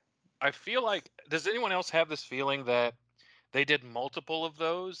 I feel like, does anyone else have this feeling that they did multiple of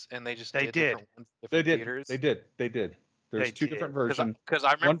those and they just did different ones, different theaters? They did. There's two different versions. Because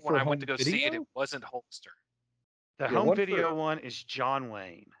I remember when I went to go see it, it wasn't Hulkster. The home video one is John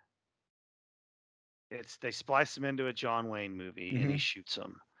Wayne. They splice him into a John Wayne movie and he shoots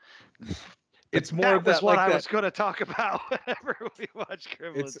them. It's more of that. What I was going to talk about whenever we watch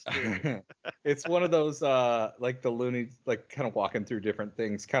Gremlins. It's one of those like the Looney, like kind of walking through different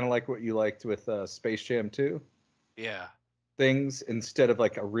things, kind of like what you liked with Space Jam 2. Yeah. Things instead of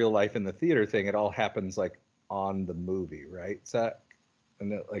like a real life in the theater thing, it all happens like on the movie, right, Zach?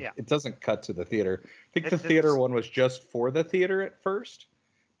 And it doesn't cut to the theater. I think the theater one was just for the theater at first,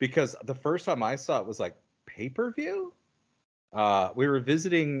 because the first time I saw it was like pay-per-view. We were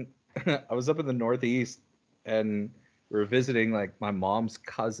visiting. I was up in the Northeast, and we were visiting like my mom's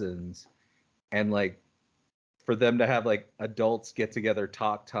cousins, and like for them to have like adults get together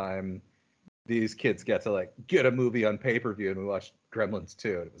talk time, these kids get to like get a movie on pay-per-view, and we watched Gremlins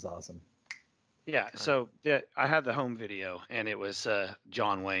 2, and it was awesome. Yeah, so I had the home video, and it was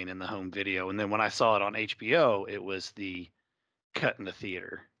John Wayne in the home video, and then when I saw it on HBO, it was the cut in the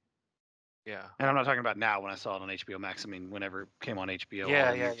theater. Yeah. And I'm not talking about now when I saw it on HBO Max. I mean, whenever it came on HBO.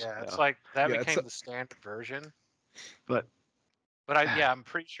 Yeah. It's like that became the standard version. But I'm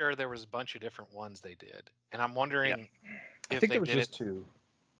pretty sure there was a bunch of different ones they did, and I'm wondering if I think they there was did just it. two.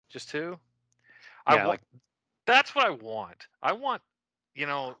 Just two? Yeah, that's what I want. I want,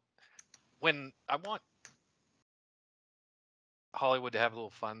 when I want Hollywood to have a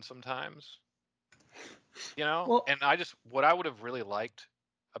little fun sometimes, Well, and what I would have really liked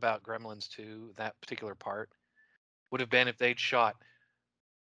about Gremlins 2, that particular part, would have been if they'd shot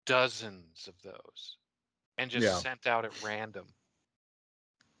dozens of those and just sent out at random.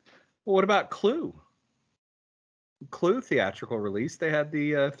 Well, what about Clue? Clue theatrical release, they had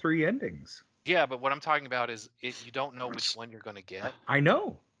the 3 endings. Yeah, but what I'm talking about is you don't know which one you're going to get. I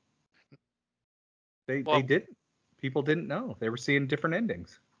know. They didn't. People didn't know. They were seeing different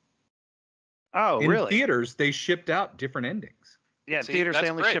endings. Oh, in really? theaters, they shipped out different endings. Yeah, in theaters they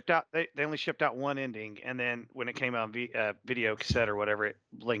only shipped out they only shipped out one ending, and then when it came out on video cassette or whatever, it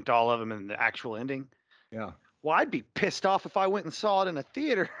linked all of them in the actual ending. Yeah. Well, I'd be pissed off if I went and saw it in a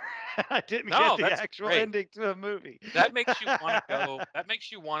theater. I didn't get the actual ending to a movie. That makes you want to go. That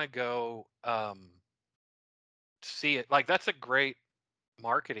makes you want to go see it. Like, that's a great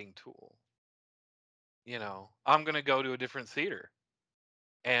marketing tool. I'm going to go to a different theater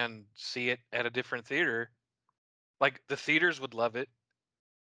and see it at a different theater. Like, the theaters would love it.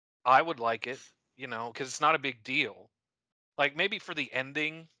 I would like it, because it's not a big deal. Like, maybe for the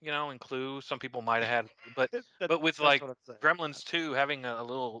ending, in Clue, some people might have had, but with like Gremlins 2 having a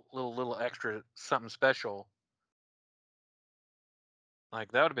little extra something special,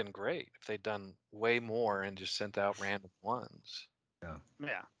 like that would have been great if they'd done way more and just sent out random ones. Yeah.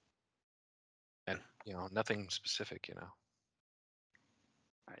 Yeah. And nothing specific, All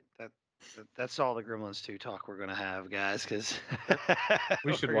right, that's all the Gremlins 2 talk we're gonna have, guys, because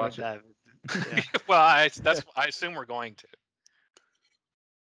we should watch it. Yeah. Well, I assume we're going to.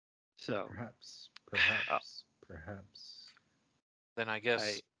 So perhaps. Then I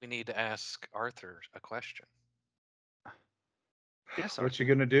guess we need to ask Arthur a question. Yes. What you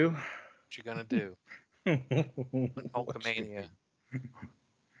gonna do? What you gonna do? When Hulkamania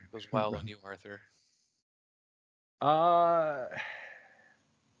goes wild on you, Arthur.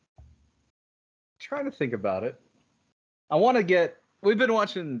 Trying to think about it. I want to get. We've been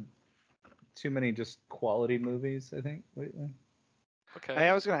watching too many just quality movies, I think, lately. Okay. Hey,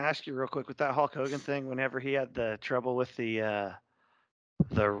 I was going to ask you real quick with that Hulk Hogan thing. Whenever he had the trouble with the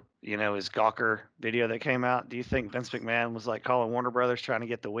his Gawker video that came out, do you think Vince McMahon was like calling Warner Brothers trying to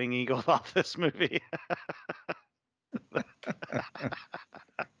get the Wing Eagle off this movie?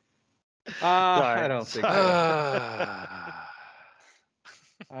 I don't think so.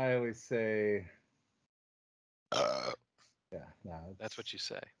 I always say, yeah, no. That's what you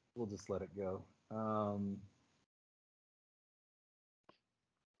say. We'll just let it go.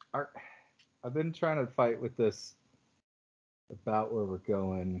 I've been trying to fight with this about where we're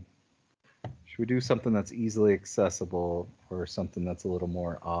going. Should we do something that's easily accessible or something that's a little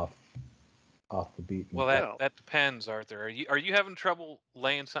more off the beat? Well, that depends, Arthur. Are you having trouble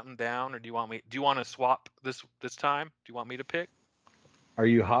laying something down, or do you want to swap this time? Do you want me to pick? Are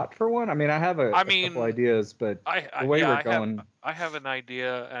you hot for one? I mean, I have a couple ideas, but the way we're going, I have an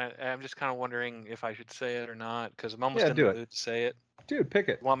idea, and I'm just kind of wondering if I should say it or not, because I'm almost in the mood to say it. Dude, pick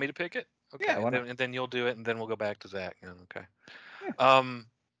it. You want me to pick it? Okay. Yeah, and then you'll do it, and then we'll go back to Zach. Okay. Yeah.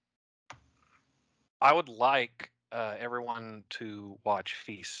 I would like everyone to watch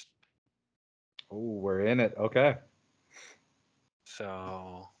Feast. Oh, we're in it. Okay.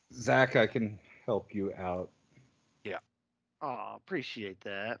 So, Zach, I can help you out. Yeah. Oh, appreciate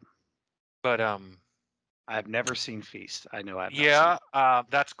that. But I've never seen Feast. I know I've. Yeah,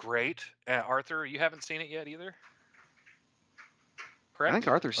 that's great. Arthur, you haven't seen it yet either. Correct. I think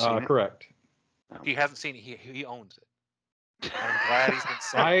Arthur's seen it. Correct. He hasn't seen it. He owns it. I'm glad he's been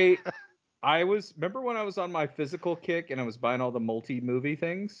saying. I was remember when I was on my physical kick and I was buying all the multi-movie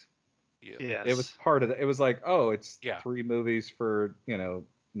things. Yeah. Yes. It was part of it. It was like, oh, it's 3 movies for $9 or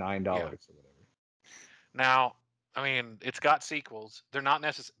whatever. Now, I mean, it's got sequels. They're not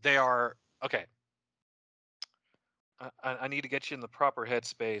necessary. They are okay. I need to get you in the proper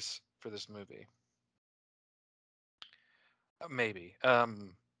headspace for this movie. Maybe.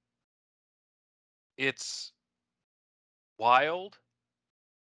 It's wild,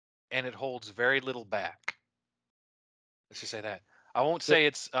 and it holds very little back. Let's just say that. I won't say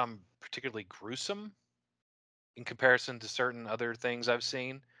it's particularly gruesome in comparison to certain other things I've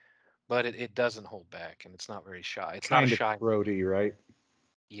seen, but it doesn't hold back, and it's not very shy. It's not a shy. Brody, right?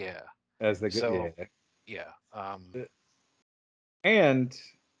 Yeah. As the yeah. And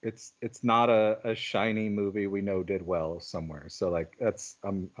it's not a shiny movie we know did well somewhere. So like that's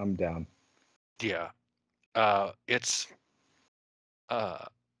I'm down. Yeah. It's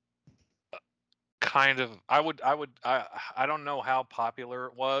kind of I don't know how popular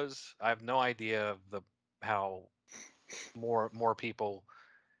it was. I have no idea of how more people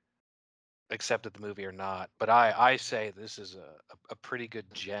accepted the movie or not, but I say this is a pretty good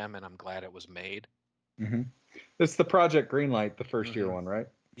gem, and I'm glad it was made. Mm-hmm. It's the Project Greenlight, the first year one, right?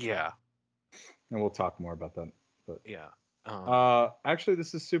 Yeah. And we'll talk more about that. But yeah. Actually,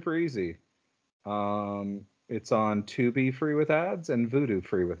 this is super easy. It's on Tubi free with ads and Vudu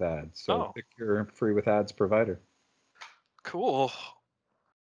free with ads. So pick your free with ads provider. Cool.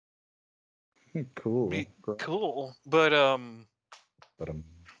 Cool. Cool. But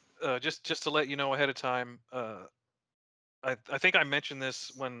just to let you know ahead of time, I think I mentioned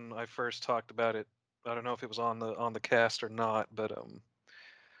this when I first talked about it. I don't know if it was on the cast or not, but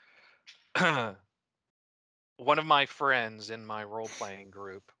one of my friends in my role-playing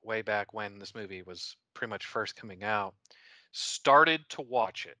group way back when this movie was pretty much first coming out started to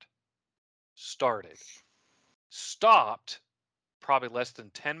watch it. Stopped probably less than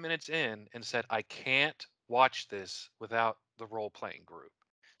 10 minutes in and said, I can't watch this without the role-playing group.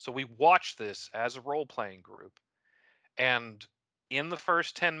 So we watched this as a role-playing group, and in the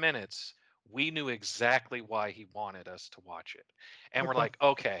first 10 minutes, we knew exactly why he wanted us to watch it. And we're like,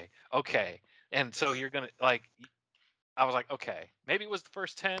 okay. And so you're going to like, I was like, okay, maybe it was the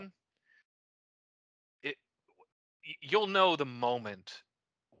first 10. You'll know the moment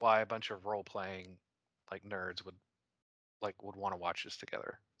why a bunch of role-playing like nerds would want to watch this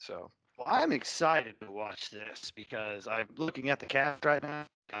together. So well, I'm excited to watch this because I'm looking at the cast right now.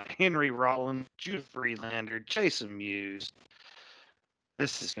 Henry Rollins, Judah Friedlander, Jason Mewes.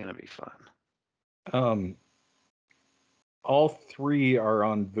 This is going to be fun. All three are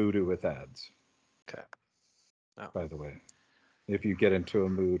on Vudu with ads. Okay. Oh. By the way, if you get into a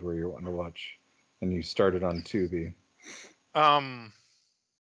mood where you're wanting to watch, and you started on Tubi. I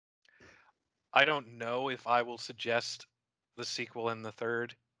don't know if I will suggest the sequel and the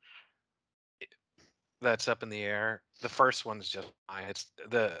third. That's up in the air. The first one's just fine.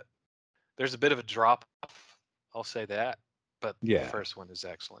 There's a bit of a drop off, I'll say that, but the first one is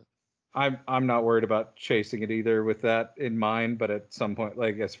excellent. I'm not worried about chasing it either with that in mind, but at some point,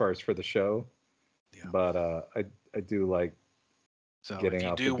 like as far as for the show, but I do like getting. If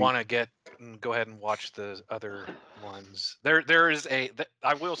you do want to go ahead and watch the other ones. There is I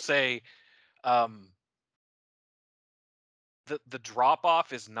will say, the drop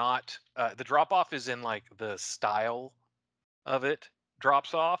off is not the drop off is in like the style of it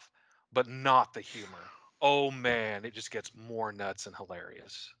drops off, but not the humor. Oh man, it just gets more nuts and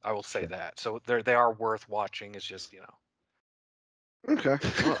hilarious. I will say that. So they are worth watching. It's just Okay.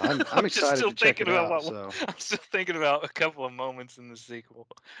 Well, I'm excited to check it out. I'm still thinking about a couple of moments in the sequel.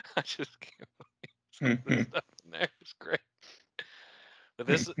 I just can't believe the stuff in there. It's great. But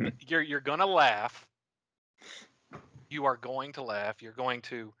this, you're gonna laugh. You are going to laugh. You're probably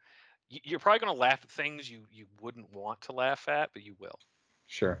gonna laugh at things you wouldn't want to laugh at, but you will.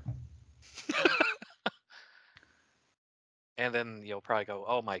 Sure. And then you'll probably go,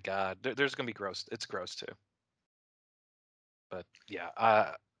 "Oh my god!" There's gonna be gross. It's gross too. But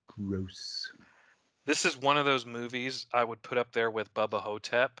yeah, gross. This is one of those movies I would put up there with Bubba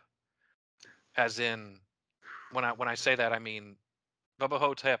Hotep. As in, when I say that, I mean Bubba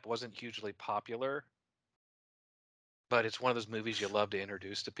Hotep wasn't hugely popular, but it's one of those movies you love to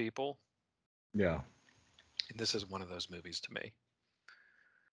introduce to people. Yeah. And this is one of those movies to me.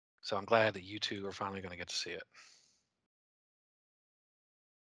 So I'm glad that you two are finally going to get to see it.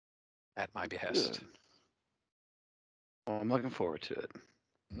 At my behest. Good. Well, I'm looking forward to it.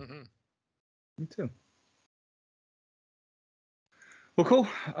 Mm-hmm. Me too. Well, cool.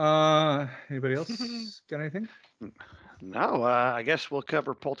 Anybody else got anything? No, I guess we'll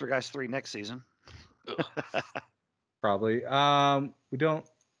cover Poltergeist 3 next season. Probably. We don't,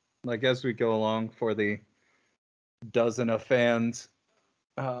 like, as we go along for the dozen of fans,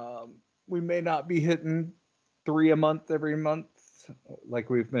 we may not be hitting 3 a month every month.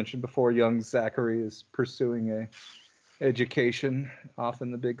 Like we've mentioned before, young Zachary is pursuing a education off in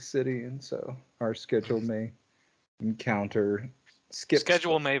the big city, and so our schedule may encounter.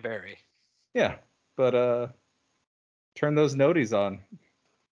 Schedule may vary. Yeah, but turn those noties on.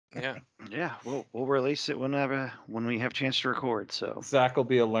 Yeah. Yeah, we'll release it when we have a chance to record. So Zach will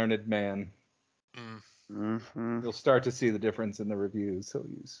be a learned man. Mm-hmm. You'll start to see the difference in the reviews. He'll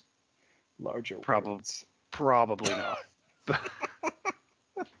use larger words. Probably not.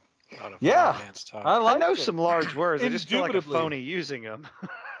 Yeah, I know some large words. I just feel like a phony using them.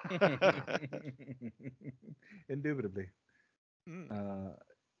 Indubitably.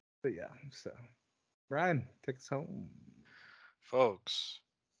 But yeah, so Ryan, take us home. Folks,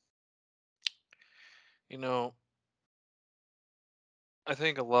 you know, I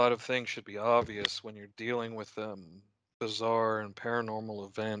think a lot of things should be obvious when you're dealing with bizarre and paranormal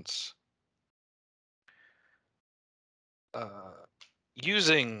events.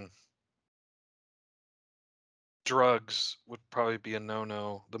 Using drugs would probably be a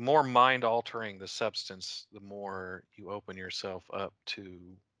no-no. The more mind-altering the substance, the more you open yourself up to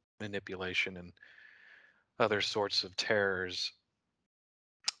manipulation and other sorts of terrors.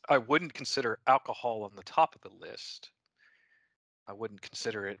 I wouldn't consider alcohol on the top of the list. I wouldn't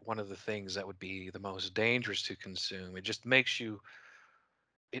consider it one of the things that would be the most dangerous to consume. It just makes you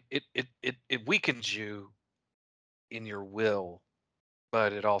it weakens you in your will,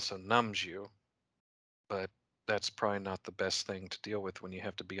 but it also numbs you. But that's probably not the best thing to deal with when you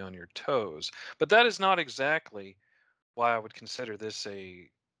have to be on your toes. But that is not exactly why I would consider this a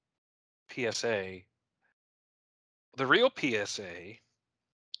PSA. The real PSA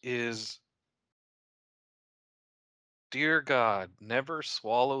is, dear God, never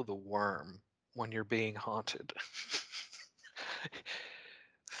swallow the worm when you're being haunted.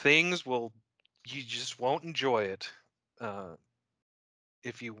 You just won't enjoy it.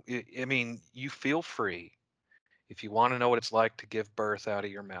 You feel free if you want to know what it's like to give birth out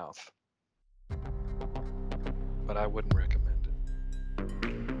of your mouth. But I wouldn't recommend